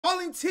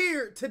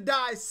volunteered to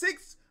die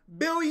 6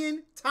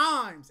 billion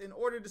times in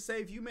order to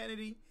save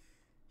humanity.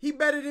 He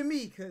better than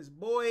me, because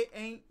boy,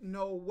 ain't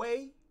no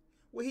way.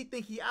 Would he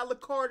think he a la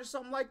carte or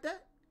something like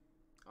that?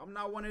 I'm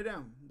not one of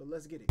them, but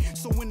let's get it.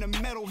 So when the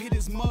metal hit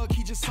his mug,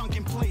 he just sunk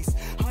in place.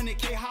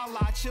 100K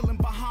Holla, chillin'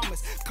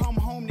 Bahamas. Come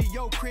home to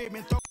your crib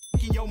and throw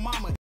in your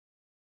mama.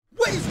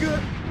 What is good?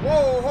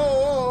 Whoa,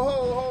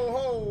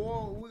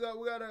 we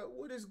got a,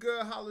 what is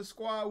good,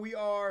 HollaSquad? We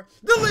are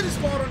the latest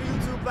squad on the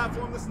YouTube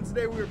platform. Listen,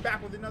 today we are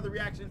back with another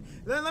reaction.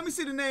 Let me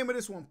see the name of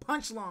this one.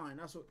 Punchline.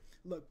 That's what,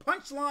 look,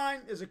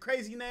 Punchline is a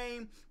crazy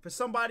name for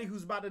somebody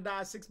who's about to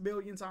die 6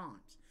 billion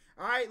times.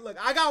 All right, look,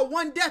 I got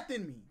one death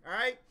in me, all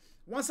right?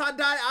 Once I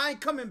die, I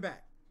ain't coming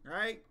back, all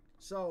right?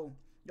 So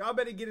y'all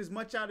better get as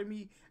much out of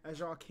me as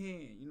y'all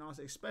can, you know what I'm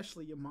saying?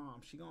 Especially your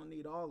mom. She gonna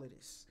need all of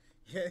this.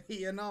 Yeah,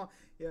 you know,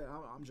 yeah,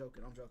 I'm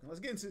joking. Let's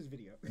get into this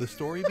video. The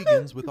story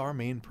begins with our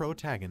main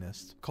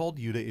protagonist, called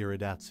Yuta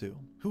Iradatsu,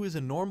 who is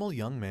a normal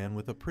young man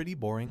with a pretty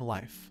boring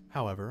life.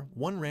 However,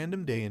 one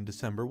random day in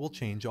December will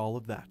change all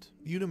of that.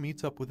 Yuta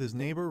meets up with his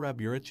neighbor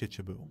Rabura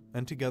Chichibu,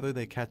 and together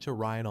they catch a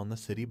ride on the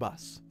city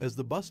bus. As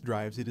the bus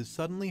drives, it is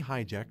suddenly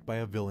hijacked by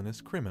a villainous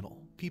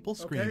criminal. People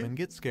scream and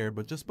get scared,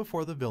 but just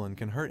before the villain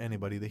can hurt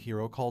anybody, the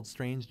hero called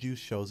Strange Juice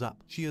shows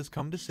up. She has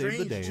come to save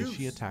the day as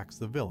she attacks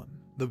the villain.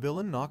 The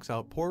villain knocks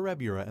out poor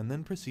Rabura and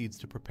then proceeds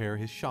to prepare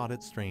his shot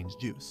at Strange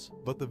Juice.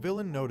 But the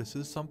villain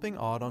notices something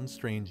odd on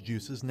Strange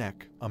Juice's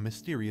neck, a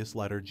mysterious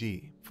letter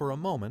G. For a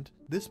moment,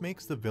 this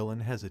makes the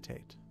villain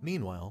hesitate.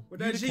 Meanwhile,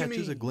 Yuta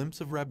catches a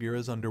glimpse of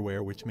Rabura's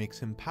underwear, which makes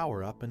him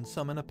power up and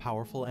summon a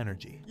powerful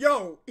energy.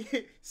 Yo,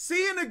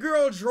 seeing a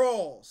girl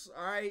draws,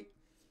 alright,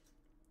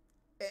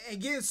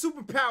 and getting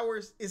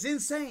superpowers is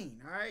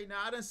insane, alright? Now,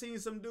 I done seen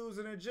some dudes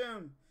in the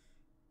gym.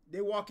 They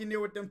walk in there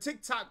with them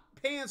TikTok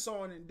pants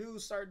on and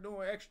dudes start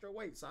doing extra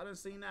weights. I done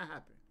seen that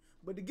happen.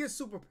 But to get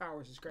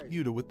superpowers is crazy.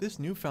 Yuta, with this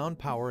newfound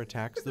power,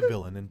 attacks the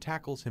villain and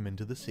tackles him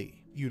into the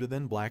sea. Yuta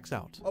then blacks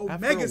out.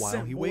 After a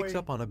while, he wakes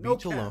up on a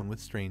beach alone with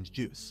Strange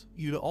Juice.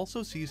 Yuta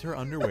also sees her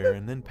underwear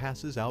and then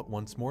passes out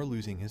once more,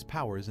 losing his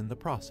powers in the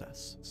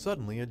process.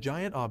 Suddenly, a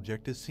giant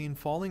object is seen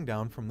falling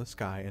down from the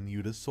sky and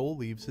Yuta's soul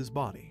leaves his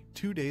body.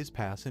 2 days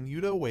pass and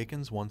Yuta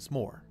awakens once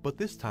more, but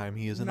this time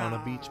he isn't on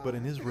a beach but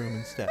in his room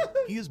instead.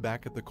 He is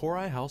back at the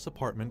Korai House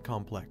apartment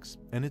complex,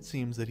 and it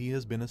seems that he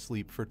has been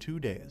asleep for 2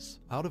 days.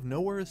 Out of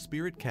nowhere, a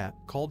spirit cat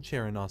called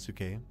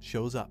Cherinosuke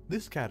shows up.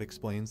 This cat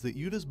explains that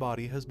Yuta's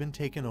body has been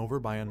taken over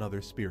by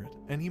another spirit,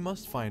 and he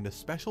must find a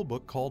special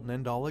book called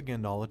Nendala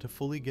Gendala to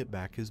fully get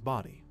back his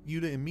body.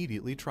 Yuta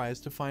immediately tries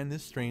to find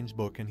this strange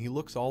book and he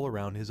looks all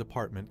around his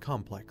apartment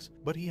complex,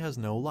 but he has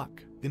no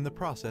luck. In the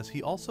process,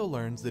 he also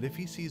learns that if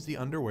he sees the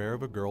underwear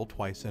of a girl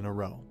twice in a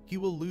row, he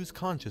will lose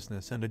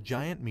consciousness and a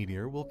giant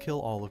meteor will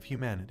kill all of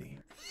humanity.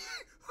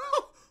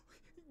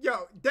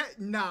 Yo,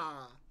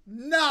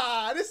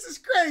 nah, this is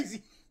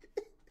crazy.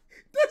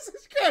 This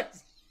is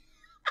crazy.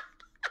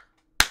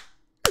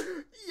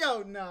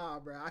 Yo, nah,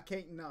 bro. I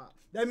can't not.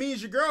 That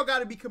means your girl got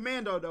to be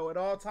commando though at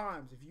all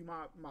times. If you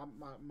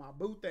my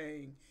boo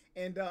thing,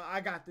 and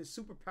I got this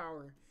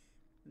superpower,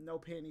 no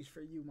panties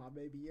for you, my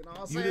baby. You know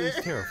what I'm saying? Yuta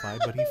is terrified,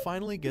 but he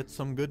finally gets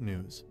some good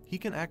news. He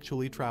can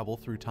actually travel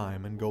through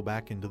time and go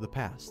back into the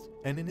past.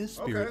 And in his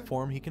spirit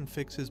form, he can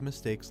fix his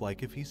mistakes,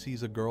 like if he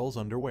sees a girl's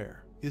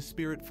underwear. His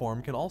spirit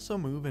form can also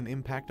move and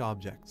impact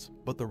objects,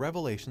 but the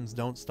revelations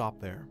don't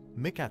stop there.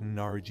 Mikaten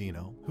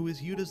Narujino, who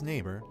is Yuta's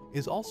neighbor,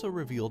 is also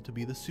revealed to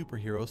be the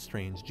superhero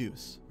Strange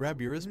Juice.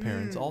 Rabura's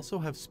parents also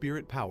have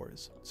spirit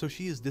powers, so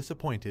she is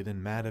disappointed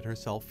and mad at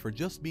herself for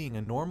just being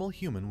a normal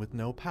human with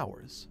no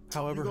powers.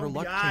 However, her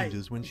luck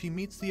changes when she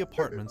meets the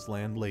apartment's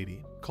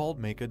landlady, called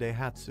Meika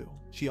Daihatsu.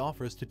 She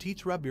offers to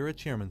teach Rabura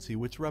chairmancy,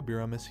 which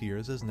Rabura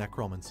mishears as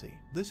necromancy.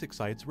 This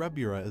excites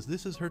Rabura as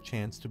this is her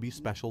chance to be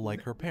special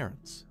like her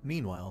parents.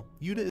 Meanwhile,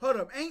 Yuta— Hold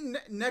up, ain't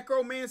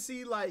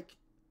necromancy like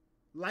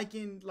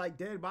in like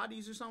dead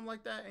bodies or something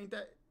like that? Ain't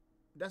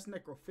that's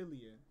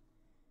necrophilia,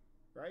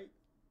 right?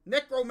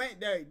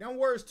 Necromancy, them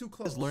words too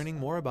close. Is learning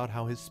more about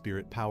how his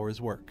spirit powers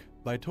work.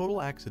 By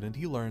total accident,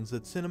 he learns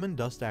that cinnamon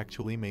dust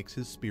actually makes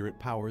his spirit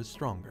powers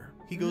stronger.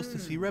 He goes to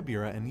see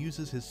Rabura and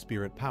uses his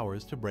spirit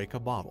powers to break a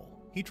bottle.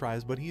 He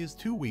tries, but he is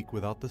too weak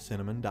without the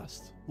cinnamon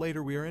dust.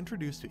 Later, we are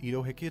introduced to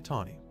Ito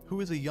Hikitani, who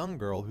is a young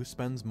girl who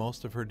spends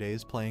most of her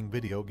days playing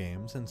video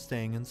games and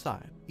staying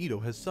inside. Ito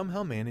has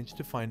somehow managed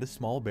to find a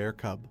small bear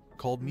cub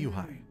called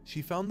Muhai.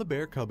 She found the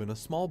bear cub in a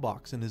small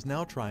box and is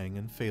now trying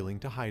and failing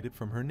to hide it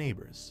from her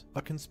neighbors.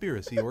 A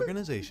conspiracy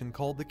organization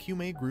called the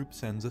Kume Group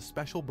sends a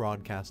special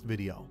broadcast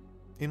video,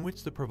 in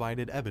which the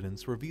provided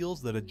evidence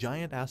reveals that a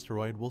giant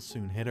asteroid will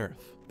soon hit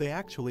Earth. They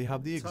actually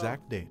have the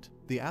exact date.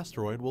 The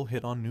asteroid will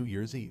hit on New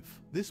Year's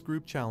Eve. This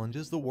group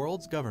challenges the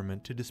world's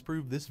government to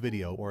disprove this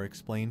video or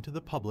explain to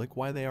the public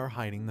why they are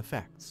hiding the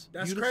facts.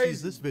 That's Yuta crazy.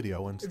 sees this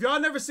video and— if y'all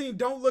never seen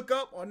Don't Look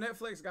Up on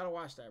Netflix, gotta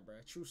watch that, bro.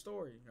 True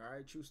story. All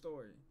right, true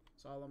story.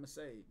 That's all I'm gonna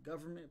say.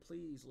 Government,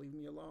 please leave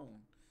me alone.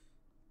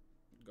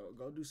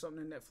 Go do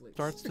something in Netflix.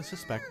 Starts to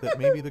suspect that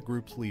maybe the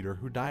group's leader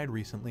who died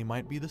recently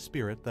might be the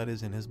spirit that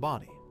is in his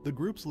body. The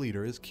group's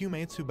leader is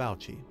Kyumei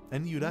Tsubauchi,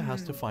 and Yuta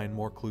has to find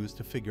more clues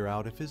to figure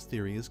out if his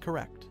theory is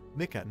correct.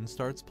 Miketten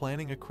starts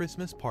planning a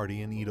Christmas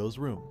party in Ito's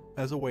room.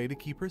 As a way to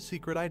keep her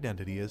secret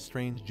identity as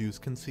strange juice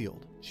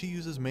concealed, she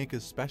uses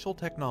Meika's special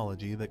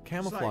technology that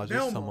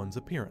camouflages someone's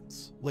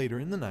appearance. Later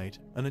in the night,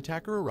 an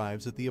attacker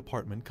arrives at the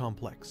apartment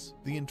complex.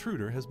 The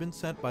intruder has been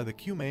sent by the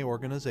Kyumei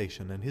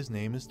organization and his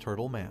name is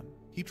Turtle Man.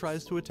 He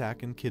tries to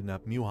attack and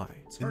kidnap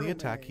Muhai. In the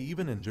attack, he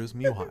even injures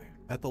Muhai.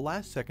 At the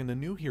last second, a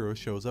new hero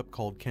shows up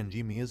called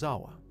Kenji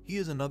Miyazawa. He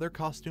is another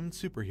costumed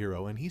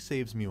superhero and he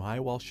saves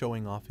Muhai while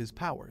showing off his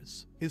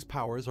powers. His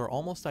powers are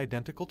almost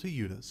identical to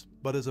Yuta's,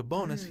 but as a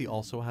bonus he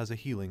also has a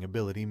healing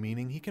ability,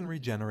 meaning he can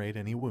regenerate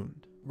any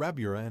wound.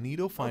 Rabiura and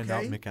Ito find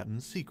out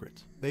Miketten's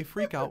secret. They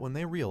freak out when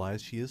they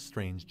realize she is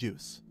strange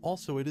juice.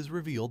 Also, it is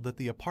revealed that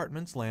the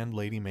apartment's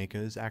landlady Meika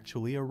is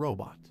actually a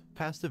robot.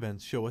 Past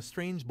events show a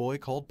strange boy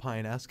called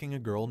Pine asking a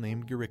girl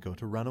named Yuriko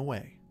to run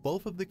away.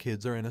 Both of the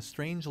kids are in a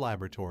strange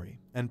laboratory,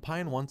 and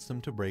Pine wants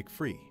them to break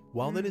free.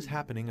 While that is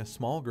happening, a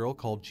small girl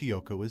called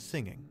Chiyoko is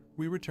singing.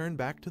 We return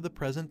back to the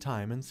present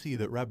time and see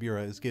that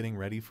Rabiura is getting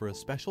ready for a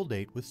special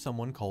date with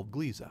someone called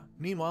Gliza.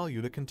 Meanwhile,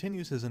 Yuta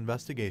continues his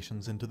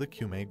investigations into the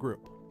Kyumei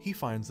group. He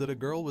finds that a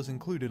girl was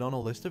included on a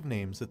list of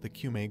names that the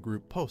Kyumei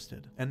group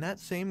posted, and that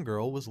same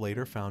girl was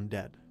later found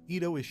dead.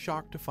 Ito is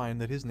shocked to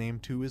find that his name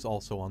too is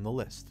also on the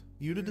list.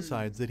 Yuta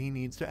decides that he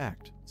needs to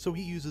act, so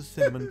he uses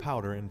cinnamon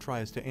powder and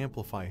tries to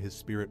amplify his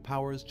spirit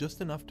powers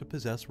just enough to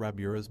possess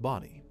Rabiura's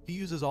body. He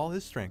uses all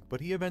his strength,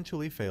 but he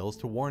eventually fails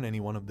to warn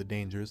anyone of the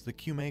dangers the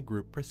Kyumei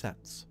group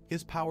presents.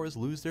 His powers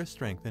lose their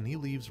strength and he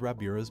leaves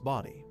Rabiura's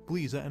body.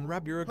 Gliza and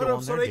Rabiura go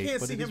on their date,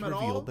 but it is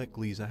revealed that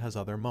Gliza has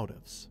other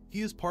motives.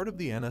 He is part of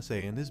the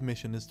NSA and his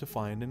mission is to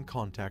find and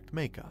contact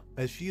Meika.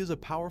 As she is a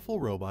powerful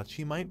robot,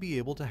 she might be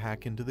able to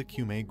hack into the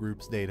Kyumei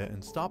group's data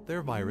and stop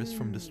their virus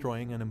from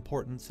destroying an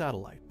important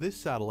satellite. This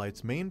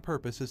satellite's main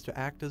purpose is to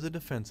act as a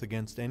defense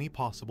against any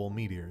possible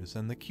meteors,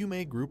 and the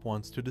Kyumei group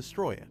wants to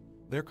destroy it.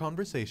 Their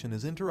conversation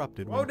is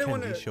interrupted when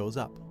Kenji shows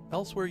up.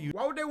 Elsewhere,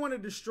 why would they want to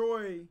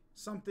destroy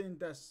something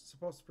that's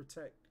supposed to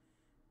protect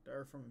the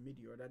Earth from a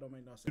meteor? That don't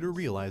make no sense. Yuta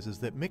realizes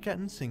that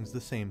Miketten sings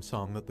the same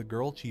song that the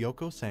girl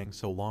Chiyoko sang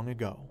so long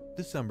ago.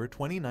 December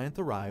 29th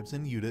arrives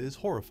and Yuta is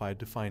horrified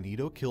to find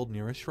Ito killed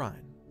near a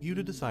shrine.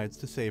 Yuta decides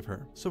to save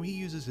her, so he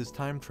uses his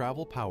time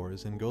travel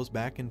powers and goes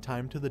back in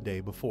time to the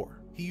day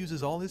before. He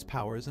uses all his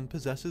powers and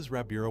possesses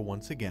Rabiura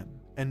once again,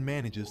 and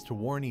manages to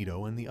warn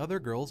Ito and the other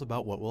girls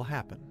about what will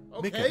happen.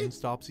 Miketten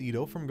stops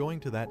Ito from going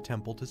to that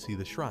temple to see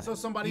the shrine. So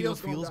Ito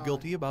feels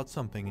guilty about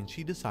something and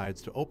she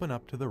decides to open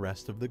up to the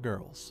rest of the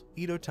girls.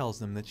 Ito tells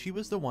them that she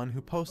was the one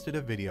who posted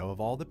a video of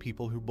all the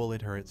people who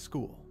bullied her at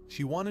school.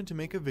 She wanted to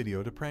make a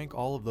video to prank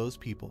all of those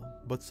people,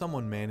 but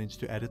someone managed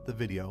to edit the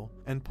video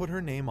and put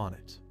her name on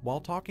it. While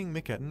talking,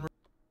 Miketten...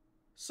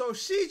 So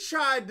she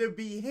tried to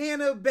be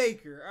Hannah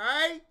Baker,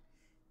 alright?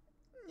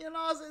 You know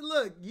what I'm saying?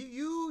 Look,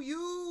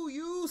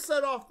 you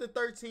set off the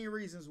 13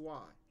 reasons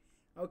why.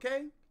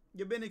 Okay?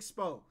 You've been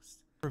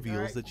exposed.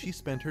 Reveals that she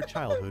spent her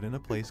childhood in a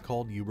place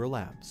called Uber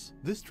Labs.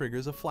 This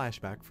triggers a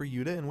flashback for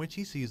Yuta in which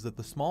he sees that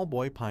the small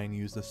boy Pine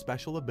used a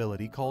special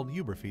ability called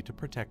Uberphi to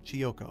protect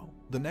Chiyoko.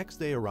 The next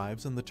day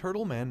arrives and the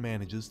Turtle Man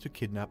manages to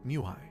kidnap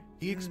Muhai.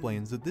 He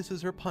explains that this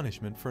is her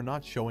punishment for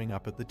not showing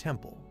up at the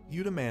temple.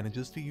 Yuta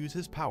manages to use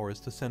his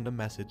powers to send a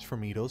message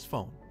from Ito's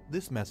phone.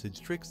 This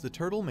message tricks the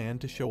Turtle Man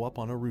to show up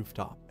on a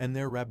rooftop, and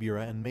there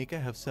Rabiura and Meika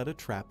have set a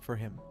trap for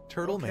him.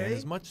 Turtle Man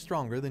is much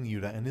stronger than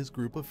Yuta and his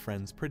group of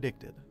friends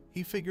predicted.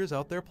 He figures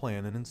out their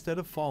plan and instead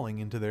of falling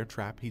into their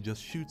trap, he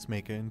just shoots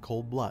Meika in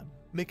cold blood.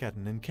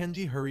 Miketten and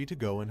Kenji hurry to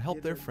go and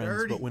help their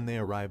friends, but when they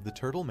arrive, the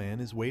Turtle Man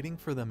is waiting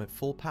for them at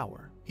full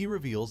power. He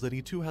reveals that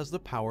he too has the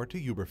power to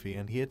Uberphi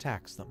and he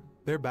attacks them.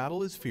 Their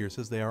battle is fierce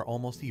as they are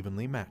almost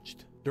evenly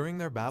matched. During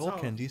their battle,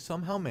 Kenji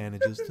somehow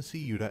manages to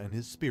see Yuta and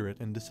his spirit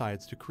and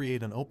decides to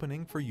create an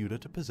opening for Yuta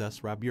to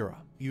possess Rabiura.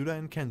 Yuta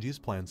and Kenji's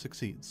plan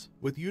succeeds.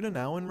 With Yuta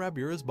now in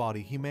Rabiura's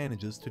body, he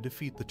manages to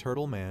defeat the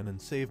Turtle Man and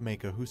save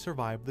Meika, who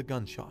survived the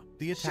gunshot.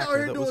 The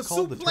attacker that was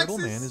called the Turtle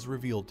Man is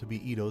revealed to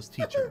be Ito's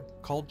teacher,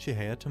 called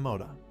Chihaya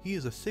Tomoda. He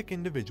is a sick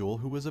individual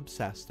who was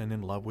obsessed and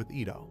in love with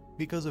Ito.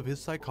 Because of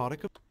his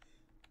psychotic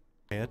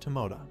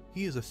Tomoda.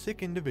 He is a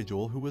sick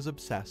individual who was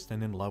obsessed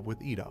and in love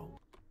with Ito.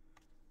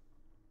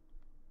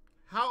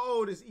 How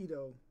old is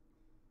Ito?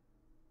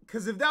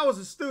 Because if that was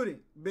a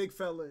student, big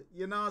fella,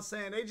 you know what I'm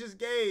saying? They just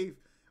gave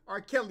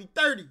R. Kelly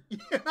 30. You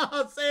know what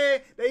I'm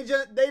saying?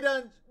 They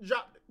done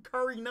dropped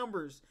Curry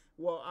numbers.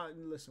 Well,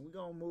 listen, we're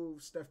going to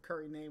move Steph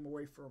Curry name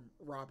away from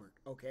Robert,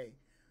 okay?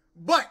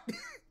 But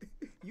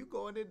you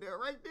going in there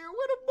right there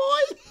with him,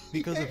 boy.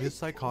 Because of his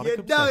psychotic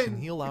obsession,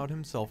 he allowed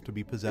himself to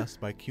be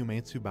possessed by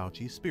Kyumei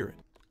Tsubauchi's spirit.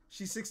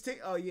 She's 16.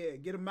 Oh, yeah.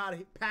 Get him out of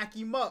here. Pack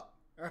him up.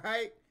 All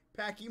right?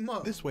 Pack him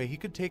up. This way, he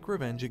could take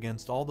revenge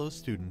against all those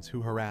students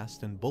who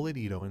harassed and bullied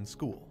Ito in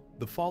school.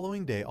 The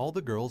following day, all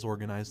the girls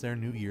organize their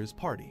New Year's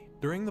party.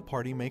 During the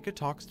party, Meika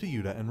talks to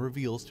Yuta and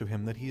reveals to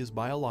him that he is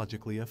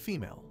biologically a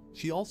female.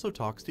 She also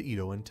talks to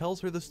Ito and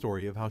tells her the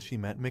story of how she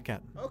met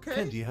Miketten. Okay.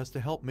 Kenji has to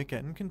help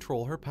Miketten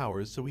control her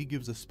powers, so he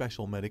gives a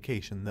special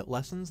medication that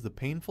lessens the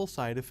painful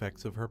side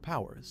effects of her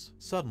powers.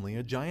 Suddenly,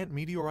 a giant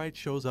meteorite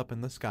shows up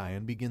in the sky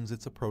and begins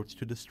its approach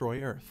to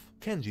destroy Earth.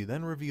 Kenji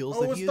then reveals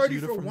that he is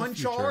Yuta from the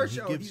future, and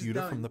he gives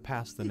Yuta from the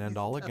past the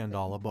Nandala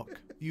Gandala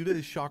book. Yuta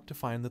is shocked to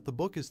find that the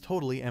book is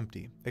totally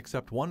empty,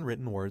 except one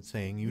written word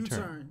saying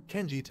U-turn.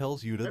 Kenji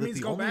tells Yuta that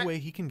the only way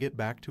he can get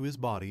back to his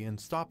body and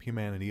stop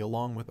humanity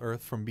along with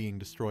Earth from being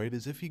destroyed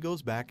is if he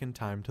goes back in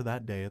time to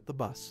that day at the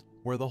bus,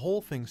 where the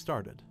whole thing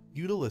started.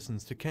 Yuta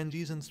listens to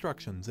Kenji's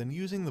instructions and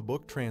using the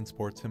book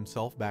transports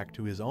himself back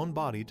to his own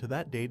body to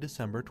that day,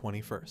 December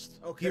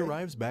 21st. Okay. He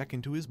arrives back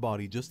into his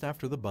body just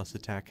after the bus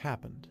attack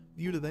happened.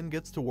 Yuta then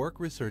gets to work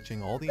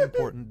researching all the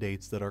important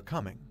dates that are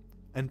coming,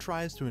 and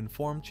tries to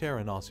inform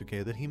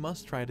Cheranosuke that he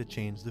must try to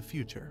change the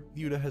future.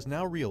 Yuta has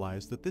now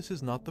realized that this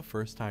is not the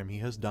first time he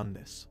has done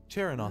this.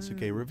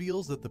 Cheranosuke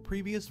reveals that the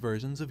previous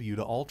versions of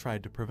Yuta all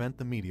tried to prevent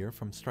the meteor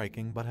from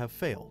striking but have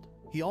failed.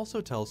 He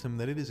also tells him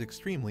that it is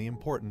extremely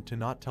important to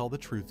not tell the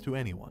truth to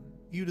anyone.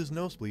 Yuta's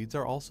nosebleeds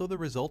are also the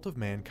result of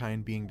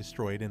mankind being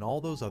destroyed in all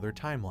those other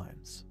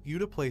timelines.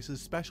 Yuta places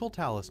special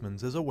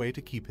talismans as a way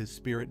to keep his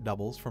spirit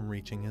doubles from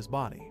reaching his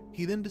body.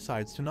 He then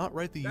decides to not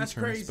write the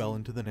U-turn spell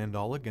into the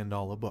Nandala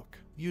Gandala book.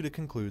 Yuta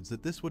concludes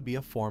that this would be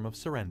a form of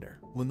surrender.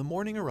 When the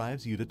morning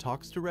arrives, Yuta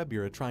talks to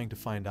Rebira trying to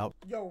find out.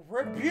 Yo,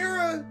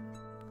 Rebira!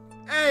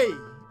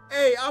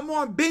 Hey, I'm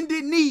on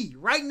bended knee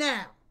right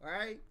now,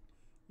 alright?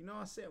 You know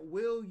what I said,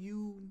 will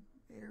you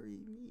marry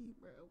me,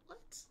 bro? What?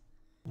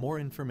 More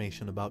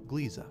information about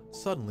Gliza.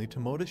 Suddenly,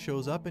 Tomoda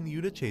shows up and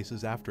Yuta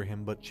chases after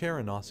him, but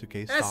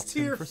Cheranosuke stops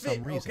him for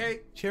some reason. Okay?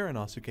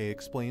 Cheranosuke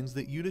explains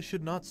that Yuta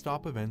should not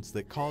stop events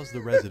that cause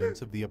the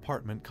residents of the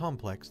apartment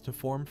complex to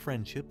form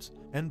friendships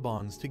and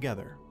bonds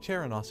together.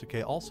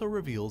 Cheranosuke also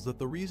reveals that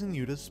the reason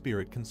Yuta's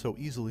spirit can so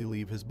easily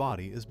leave his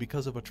body is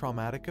because of a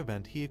traumatic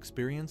event he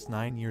experienced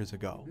 9 years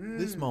ago.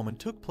 This moment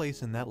took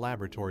place in that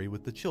laboratory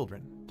with the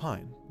children.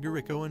 Pine,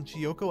 Yuriko, and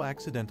Chiyoko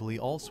accidentally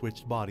all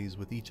switched bodies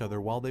with each other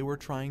while they were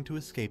trying to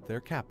escape their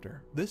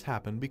captor. This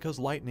happened because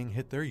lightning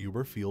hit their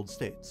Uber field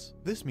states.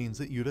 This means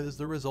that Yuta is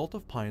the result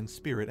of Pine's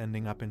spirit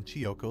ending up in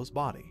Chiyoko's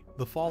body.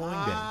 The following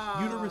day,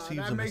 Yuta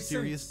receives a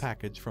mysterious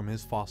package from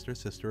his foster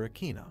sister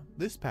Akina.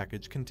 This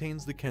package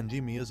contains the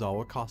Kenji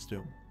Miyazawa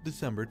costume.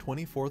 December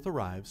 24th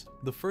arrives,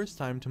 the first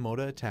time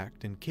Tomoda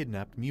attacked and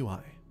kidnapped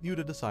Muhai.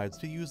 Yuta decides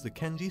to use the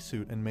Kenji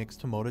suit and makes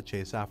Tomoda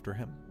chase after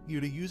him.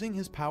 Yuta, using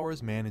his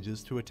powers,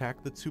 manages to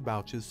attack the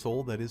Tsubauchi's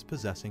soul that is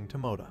possessing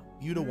Tomoda.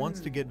 Yuta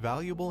wants to get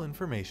valuable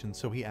information,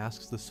 so he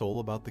asks the soul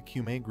about the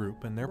Kyume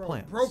group and their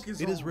plans.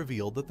 It is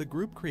revealed that the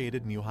group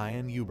created Muhai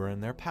and Uber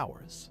and their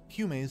powers.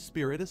 Kyume's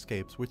spirit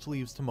escapes, which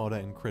leaves Tomoda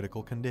in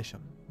critical condition.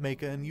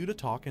 Meika and Yuta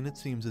talk, and it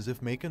seems as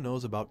if Meika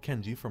knows about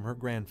Kenji from her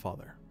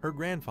grandfather. Her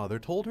grandfather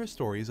told her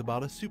stories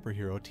about a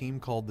superhero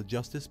team called the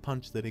Justice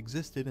Punch that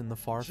existed in the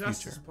far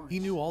future. He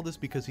knew all this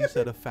because he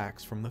said a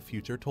fax from the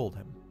future told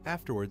him.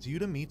 Afterwards,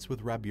 Yuta meets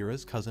with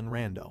Rabira's cousin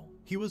Rando.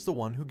 He was the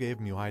one who gave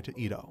Muhai to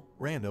Ito.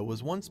 Rando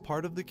was once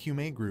part of the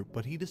Kyume group,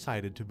 but he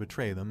decided to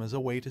betray them as a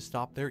way to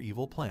stop their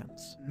evil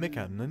plans.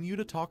 Miketten and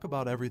Yuta talk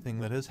about everything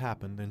that has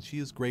happened, and she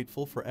is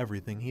grateful for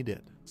everything he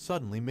did.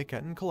 Suddenly,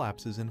 Miketten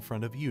collapses in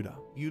front of Yuta.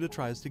 Yuta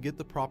tries to get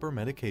the proper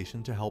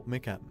medication to help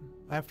Miketten.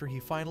 After he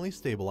finally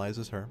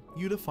stabilizes her,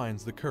 Yuta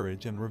finds the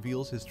courage and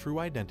reveals his true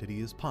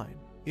identity as Pine.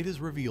 It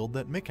is revealed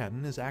that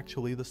Miketten is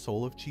actually the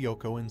soul of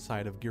Chiyoko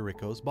inside of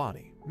Giriko's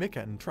body.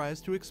 Miketten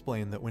tries to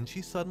explain that when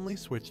she suddenly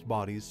switched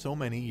bodies so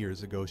many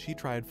years ago, she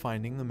tried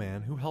finding the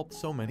man who helped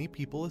so many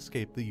people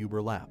escape the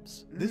Uber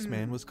Labs. This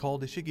man was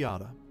called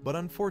Ishigyata, but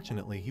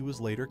unfortunately he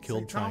was later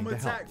killed trying to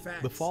help.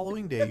 The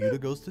following day, Yuta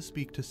goes to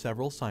speak to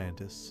several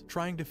scientists,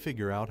 trying to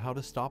figure out how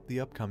to stop the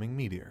upcoming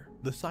meteor.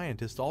 The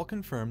scientists all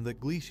confirm that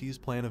Glishi's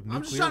plan of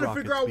nuclear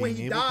rockets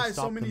being able to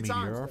stop the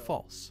meteor are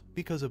false.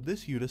 Because of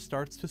this, Yuta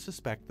starts to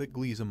suspect that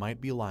Gliza might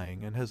be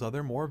lying and has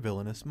other more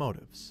villainous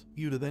motives.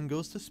 Yuta then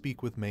goes to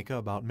speak with Meika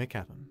about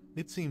Miketten.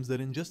 It seems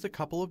that in just a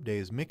couple of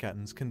days,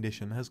 Miketten's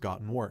condition has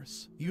gotten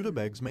worse. Yuta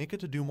begs Meika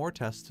to do more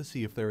tests to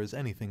see if there is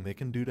anything they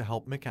can do to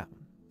help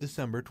Miketten.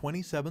 December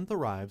 27th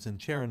arrives and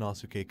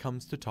Cheranosuke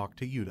comes to talk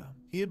to Yuta.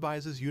 He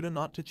advises Yuta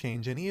not to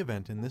change any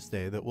event in this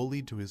day that will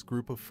lead to his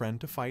group of friends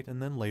to fight and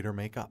then later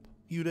make up.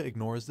 Yuta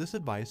ignores this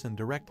advice and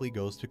directly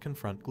goes to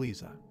confront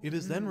Gliza. It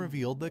is then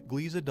revealed that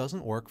Gliza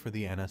doesn't work for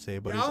the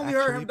NSA but is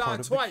actually part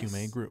of the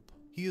Kyume group.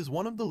 He is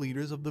one of the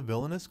leaders of the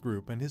villainous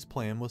group, and his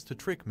plan was to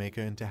trick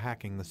Meika into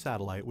hacking the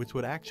satellite, which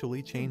would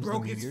actually change the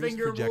meteor's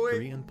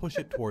trajectory and push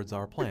it towards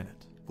our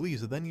planet.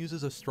 Gliza then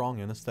uses a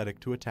strong anesthetic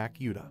to attack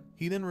Yuta.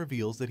 He then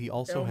reveals that he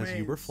also has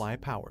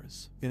Uberfly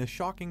powers. In a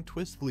shocking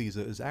twist,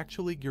 Gliza is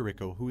actually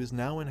Giriko, who is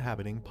now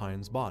inhabiting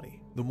Pine's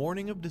body. The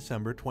morning of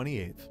December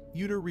 28th,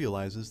 Yuta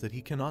realizes that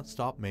he cannot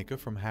stop Meika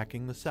from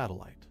hacking the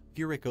satellite.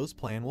 Giriko's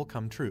plan will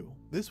come true.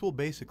 This will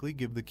basically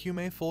give the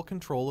Kyume full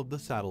control of the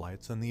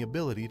satellites and the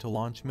ability to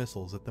launch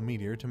missiles at the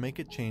meteor to make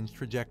it change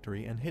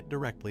trajectory and hit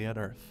directly at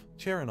Earth.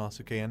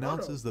 Cheranosuke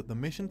announces that the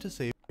mission to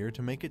save the meteor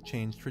to make it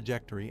change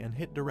trajectory and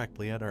hit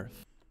directly at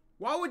Earth.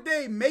 Why would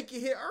they make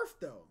it hit Earth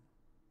though?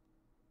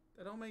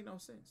 That don't make no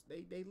sense.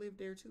 They live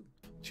there too.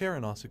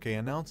 Chernosuke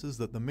announces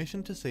that the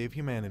mission to save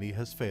humanity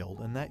has failed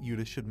and that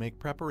Yuta should make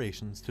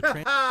preparations to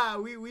train.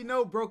 we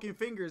know broken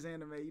fingers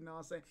anime, you know what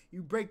I'm saying?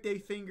 You break their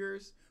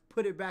fingers,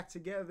 put it back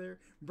together,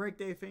 break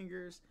their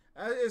fingers.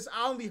 I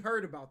only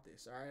heard about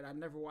this, alright? I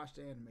never watched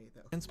the anime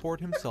though. Transport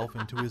himself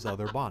into his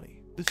other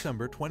body.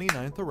 December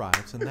 29th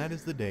arrives, and that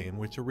is the day in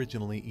which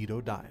originally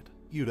Ito died.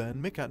 Yuta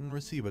and Mikaten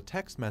receive a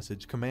text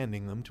message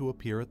commanding them to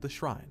appear at the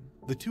shrine.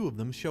 The two of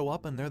them show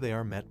up and there they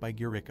are met by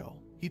Guriko.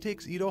 He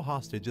takes Ito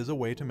hostage as a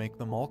way to make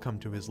them all come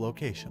to his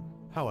location.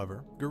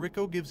 However,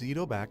 Guriko gives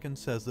Ito back and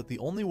says that the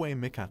only way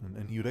Mikaten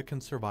and Yuta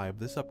can survive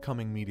this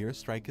upcoming meteor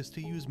strike is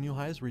to use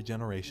Muhai's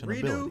regeneration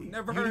ability.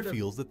 Yuta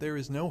feels that there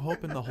is no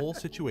hope in the whole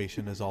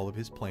situation as all of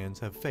his plans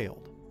have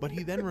failed. But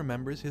he then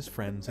remembers his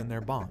friends and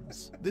their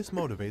bonds. This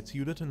motivates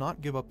Yuta to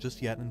not give up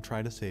just yet and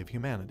try to save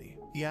humanity.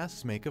 He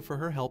asks Meika for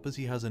her help as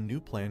he has a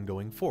new plan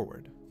going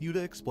forward.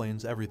 Yuta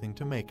explains everything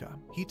to Meika.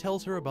 He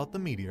tells her about the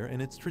meteor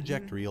and its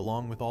trajectory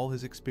along with all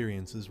his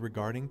experiences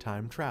regarding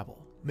time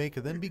travel.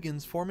 Meika then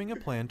begins forming a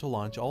plan to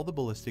launch all the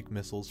ballistic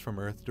missiles from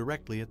Earth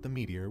directly at the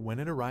meteor when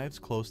it arrives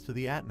close to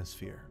the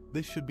atmosphere.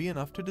 This should be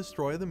enough to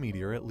destroy the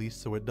meteor, at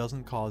least so it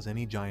doesn't cause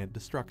any giant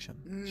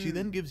destruction. She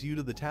then gives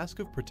Yuta the task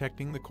of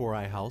protecting the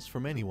Korai house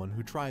from anyone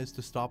who tries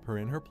to stop her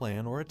in her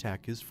plan or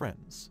attack his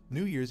friends.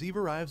 New Year's Eve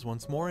arrives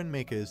once more and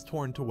Meika is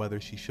torn to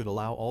whether she should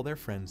allow all their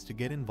friends to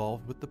get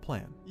involved with the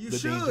plan. The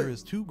danger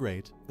is too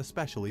great,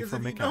 especially for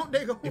Meika.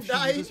 If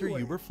she uses her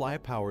Uber Fly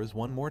powers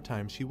one more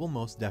time, she will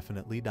most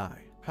definitely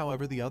die.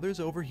 However, the others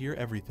overhear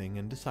everything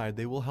and decide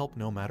they will help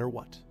no matter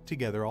what.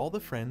 Together, all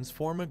the friends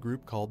form a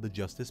group called the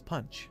Justice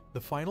Punch.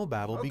 The final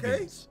battle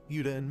begins.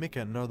 Yuta and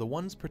Mikaten are the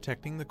ones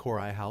protecting the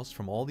Korai house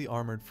from all the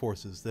armored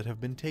forces that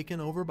have been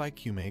taken over by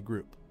Kyume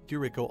group.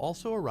 Guriko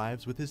also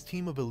arrives with his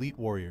team of elite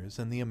warriors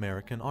and the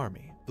American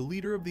army. The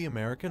leader of the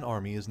American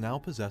army is now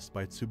possessed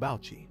by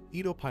Tsubauchi.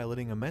 Ito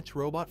piloting a mech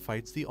robot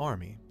fights the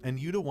army, and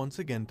Yuta once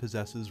again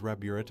possesses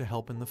Rebura to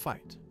help in the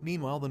fight.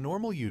 Meanwhile, the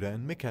normal Yuta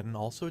and Mikaten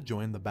also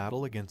join the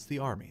battle against the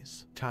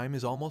armies. Time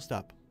is almost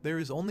up. There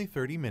is only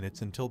 30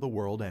 minutes until the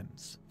world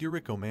ends.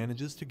 Guriko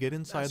manages to get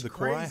inside the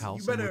Korai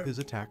house and with his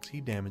attacks he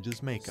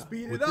damages Meika.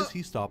 With this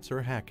he stops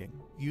her hacking.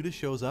 Yuta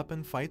shows up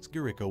and fights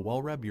Guriko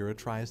while Rebura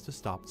tries to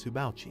stop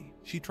Tsubauchi.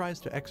 She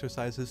tries to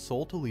exercise his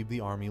soul to leave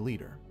the army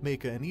leader.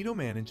 Meika and Ito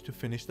manage to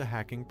finish the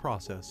hacking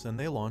process and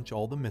they launch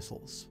all the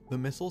missiles. The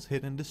missiles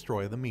hit and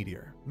destroy the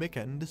meteor.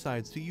 Mikaten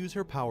decides to use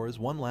her powers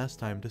one last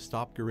time to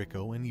stop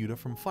Guriko and Yuta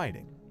from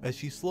fighting. As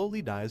she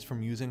slowly dies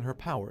from using her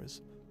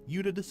powers,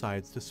 Yuta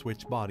decides to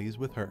switch bodies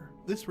with her.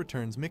 This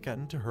returns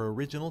Mikaten to her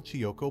original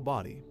Chiyoko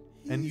body,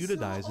 and Yuta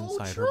dies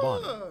inside her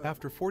body.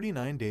 After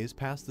 49 days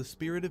pass, the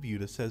spirit of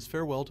Yuta says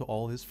farewell to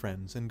all his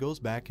friends and goes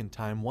back in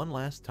time one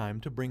last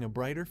time to bring a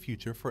brighter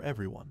future for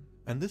everyone.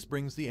 And this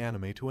brings the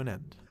anime to an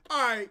end.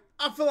 Alright,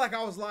 I feel like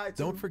I was lied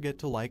to. Don't forget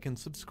to like and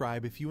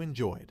subscribe if you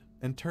enjoyed,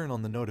 and turn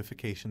on the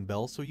notification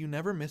bell so you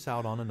never miss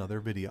out on another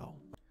video.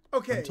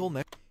 Okay. Until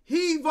next.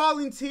 He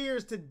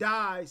volunteers to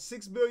die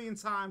 6 billion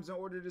times in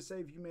order to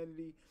save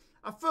humanity.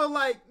 I feel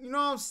like, you know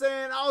what I'm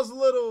saying? I was a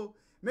little,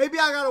 maybe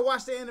I gotta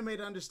watch the anime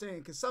to understand,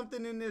 because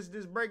something in this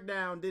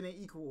breakdown didn't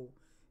equal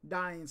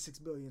dying 6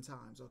 billion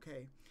times,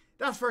 okay?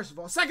 That's first of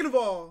all. Second of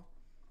all,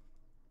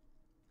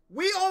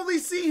 we only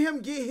see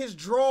him get his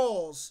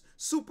draws,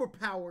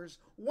 superpowers,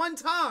 one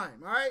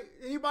time, all right?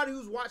 Anybody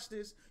who's watched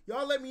this,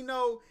 y'all let me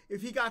know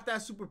if he got that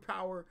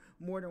superpower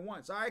more than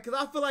once, all right?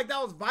 Because I feel like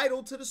that was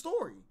vital to the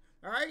story,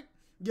 all right?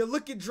 You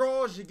look at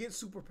draws, you get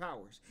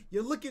superpowers.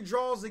 You look at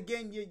draws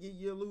again,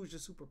 you lose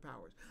your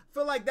superpowers. I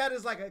feel like that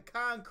is like a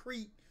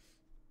concrete,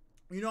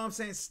 you know what I'm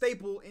saying,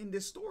 staple in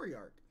this story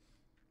arc.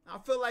 I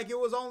feel like it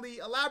was only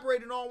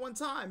elaborated on one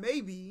time.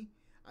 Maybe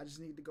I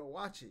just need to go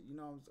watch it. You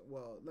know,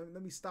 well,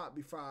 let me stop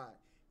before I,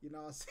 you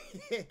know what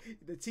I'm saying,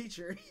 the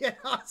teacher, you know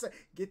what I'm saying,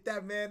 get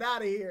that man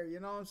out of here, you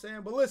know what I'm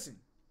saying? But listen,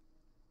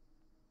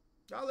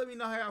 y'all let me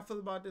know how y'all feel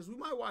about this. We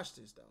might watch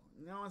this though,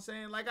 you know what I'm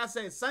saying? Like I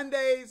said,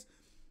 Sundays,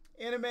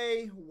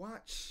 anime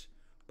watch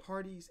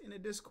parties in the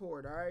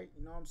Discord, all right?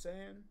 You know what I'm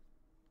saying?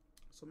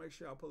 So make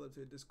sure y'all pull up to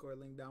the Discord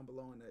link down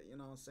below in the, you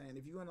know what I'm saying?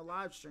 If you in the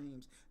live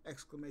streams,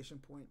 exclamation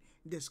point,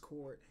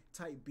 Discord,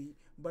 type beat.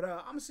 But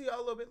I'm going to see y'all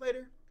a little bit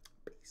later.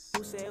 Peace.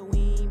 Who said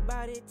we ain't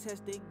bout it,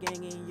 test the gang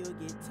and you'll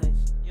get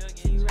touched.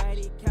 She ride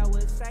it,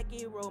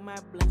 Kawasaki, roll my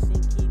blunts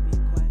and keep it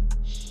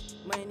quiet.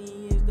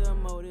 Money is the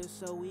motive,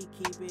 so we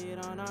keep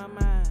it on our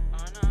mind.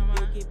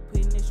 You'll get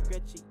put in the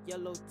stretcher,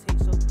 yellow tape,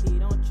 so please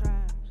don't try.